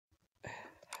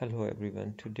Hello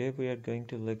everyone. Today we are going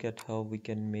to look at how we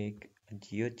can make a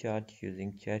geochart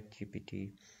using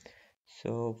ChatGPT.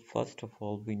 So first of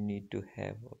all, we need to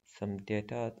have some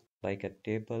data like a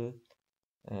table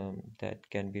that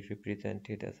can be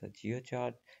represented as a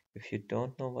geochart. If you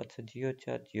don't know what's a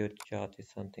geochart is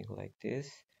something like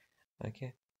this.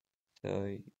 Okay,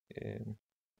 so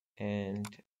and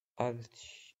I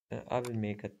will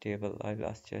make a table. I will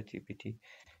ask ChatGPT,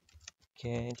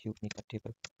 can you make a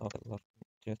table of the last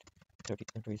just 30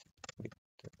 countries with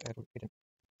the hidden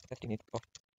estimate of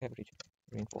average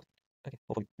rainfall? Okay,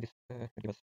 hopefully this will give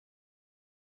us.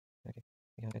 Okay,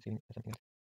 yeah, let's see something else.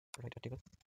 Write a table.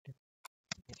 Yes,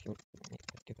 you make a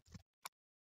table.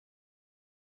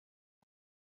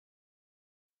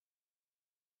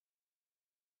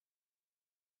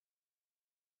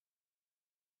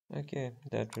 Okay,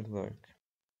 that will work.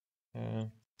 Uh,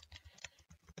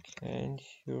 can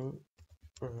you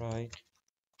write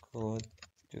code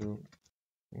to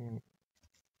mm,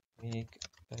 make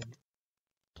a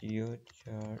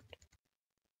geochart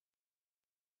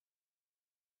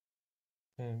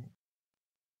um,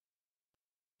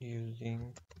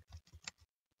 using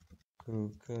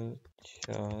Google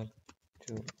Chart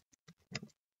to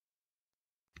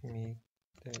make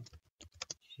the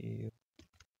geochart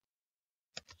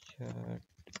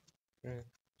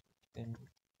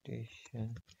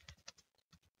representation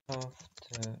of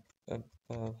the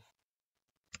above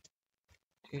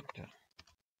data?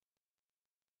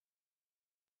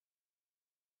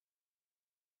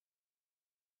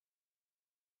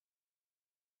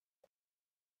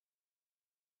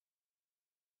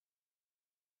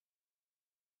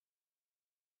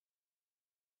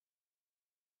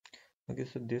 Okay,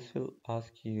 so this will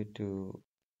ask you to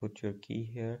put your key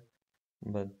here,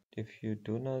 but if you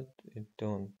do not, it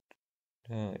will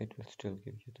still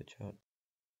give you the chart.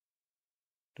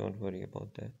 Don't worry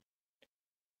about that.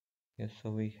 Okay, so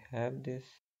we have this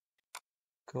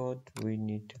code. We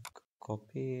need to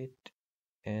copy it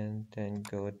and then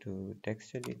go to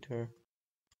text editor.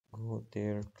 Go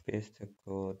there, paste the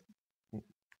code.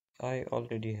 I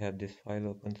already have this file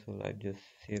open, so I just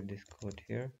save this code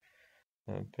here.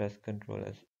 Press Ctrl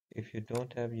S. If you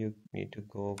don't have, you need to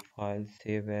go File,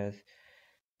 Save As,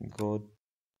 go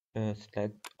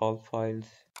select all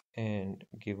files and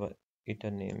give it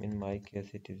a name. In my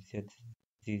case, it is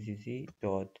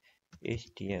zzz.html.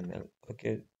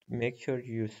 Okay, make sure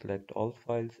you select all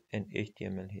files and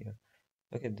HTML here.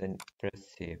 Okay, then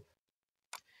press Save.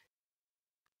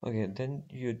 Okay, then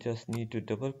you just need to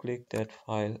double click that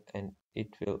file and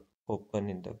it will open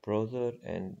in the browser,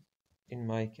 and in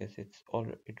my case it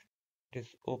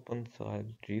is open, so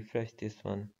I'll refresh this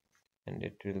one and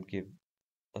it will give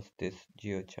us this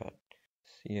geochart.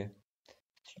 So yeah,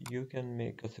 you can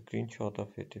make a screenshot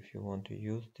of it if you want to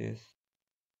use this.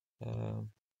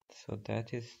 So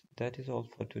that is all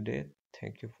for today.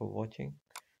 Thank you for watching.